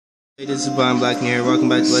Hey, this is Blind Black here. Welcome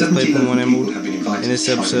back to Let's Play Pokemon Emerald. In this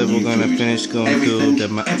episode, we're going to finish going through the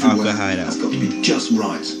Aqua hideout. It's got to be just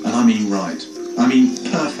right, and I mean right. I mean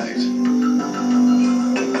perfect.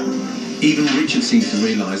 Even Richard seems to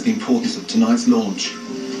realise the importance of tonight's launch.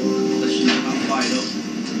 Let's just not fired up.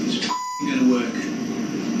 It's going to work.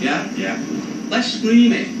 Yeah? Yeah. Let's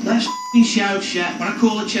scream it. Let's shout, chef, when I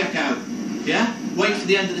call a check out. Yeah? Wait for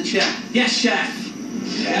the end of the check. Yes, chef.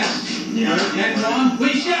 Yeah. Yeah, come on.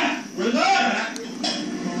 We chef. We're there.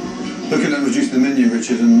 Looking at reducing the menu,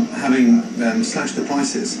 Richard, and having slashed the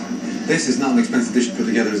prices. This is not an expensive dish to put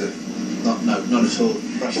together, is it? No, not at all.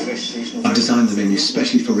 Fresh fish, seasonal. I've designed the menu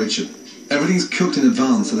specially for Richard. Everything's cooked in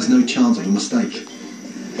advance, so there's no chance of a mistake.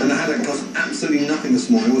 And the haddock cost absolutely nothing this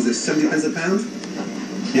morning. Was it 70 pence a pound?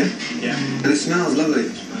 Yeah? Yeah. And it smells lovely.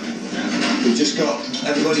 We've just got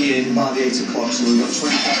everybody in by the 8 o'clock, so we've got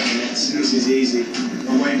 25 minutes. This is easy.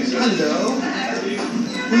 Hello.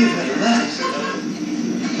 We've never met.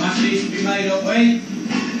 Match needs to be made up, eh?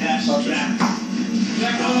 Yes, chef.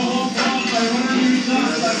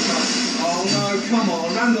 Oh no, come on,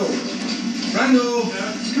 Randall. Randall,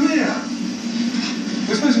 come here.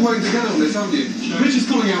 We're supposed to be working together on this, aren't you? Sure. Richard's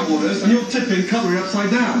calling out orders and you're tipping cutlery upside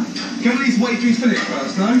down. Can at least wait till he's finished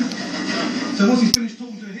first, no? So once he's finished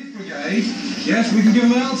talking to his brigade, yes, we can give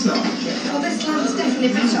him an answer. Well, this lamb's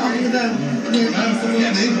definitely better off the bone.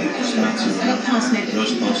 Not parsnip.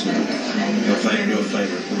 Roast parsnip. Your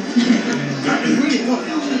favourite.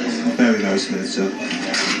 Very, very smooth, so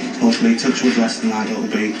hopefully touch wood less than that, it'll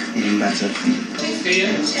be even better.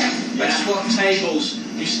 Ian, let's swap tables.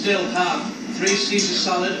 You still have 3 Caesar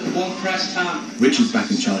salad and 1 pressed ham. Richard's back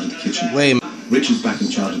in charge of the kitchen. Wait, Richard's back in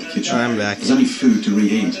charge of the kitchen. I'm back. There's only food to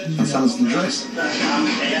reheat, and salads to dress.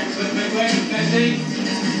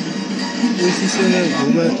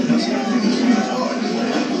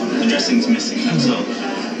 The dressing's missing, that's all.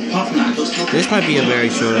 Apart from that, This might be a very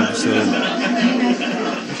short episode.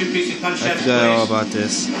 I forgot all about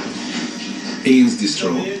this. Ian's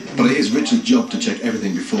distraught, but it is Richard's job to check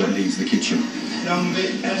everything before it leaves the kitchen.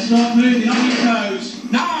 Let's start moving on your toes.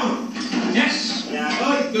 Now! Yes!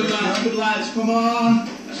 Right, good lads, come on.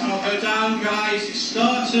 Let's not go down, guys. It's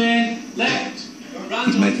starting. Left.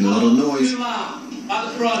 He's making a lot of noise. At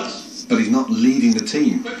the front. But he's not leading the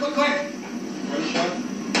team. Quick.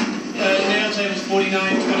 Nail table's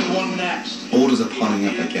 49-21 next. Orders are piling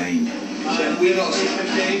up again. We've got to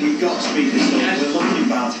speed this up. Yes. We're looking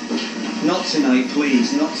bad. Not tonight,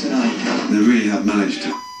 please, not tonight. They really have managed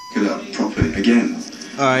to get up properly again.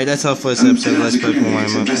 Alright, that's all for this episode of Let's Play Pokemon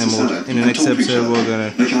Emerald. In the next episode, we're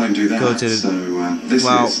going to go to the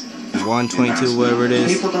 122, wherever it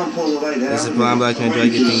is. People don't pull away there. This is Blind Black, and I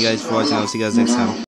enjoyed. Thank you guys for watching. I'll see you guys next time.